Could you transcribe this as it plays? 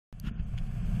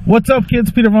What's up,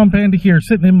 kids? Peter von Panda here,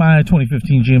 sitting in my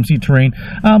 2015 GMC Terrain.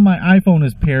 My iPhone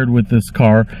is paired with this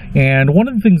car, and one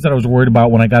of the things that I was worried about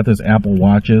when I got this Apple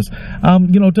Watch is,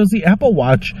 does the Apple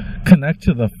Watch connect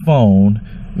to the phone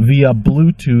via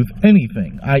Bluetooth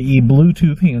anything, i.e.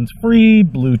 Bluetooth hands-free,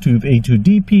 Bluetooth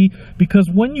A2DP, because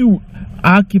when you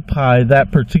occupy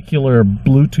that particular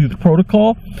Bluetooth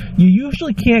protocol, you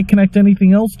usually can't connect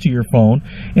anything else to your phone.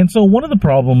 And so one of the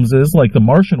problems is, like the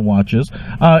Martian watches,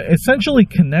 essentially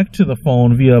connect to the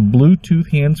phone via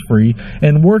Bluetooth hands-free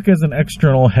and work as an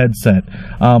external headset.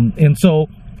 And so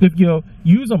if you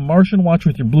use a Martian watch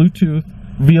with your Bluetooth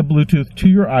via Bluetooth to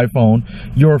your iPhone,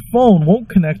 your phone won't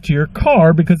connect to your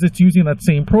car because it's using that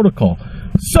same protocol.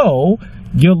 So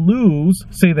you lose,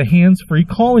 say, the hands-free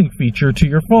calling feature to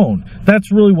your phone.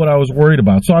 That's really what I was worried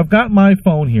about. So I've got my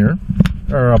phone here,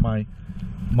 or my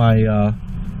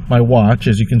watch,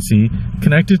 as you can see,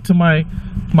 connected to my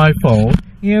phone,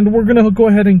 and we're gonna go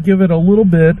ahead and give it a little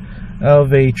bit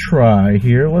of a try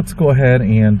here. Let's go ahead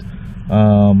and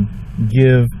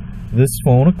give this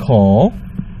phone a call.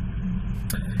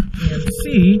 And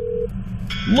see,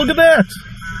 look at that!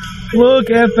 Look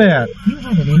at that!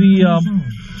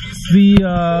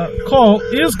 The call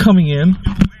is coming in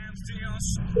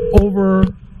over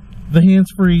the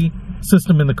hands-free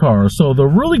system in the car. So the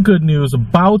really good news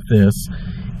about this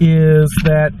is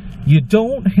that you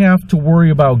don't have to worry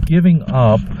about giving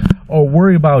up or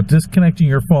worry about disconnecting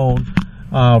your phone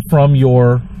from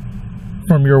your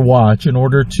watch in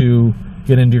order to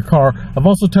get into your car. I've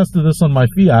also tested this on my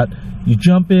Fiat. You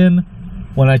jump in,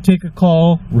 when I take a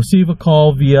call, receive a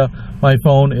call via my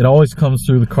phone, it always comes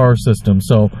through the car system.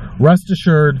 So rest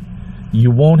assured,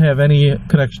 you won't have any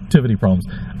connectivity problems.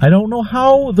 I don't know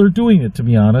how they're doing it, to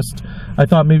be honest. I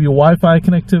thought maybe Wi-Fi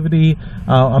connectivity.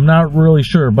 I'm not really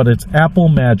sure, but it's Apple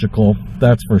magical,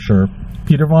 that's for sure.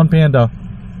 Peter von Panda,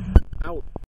 out.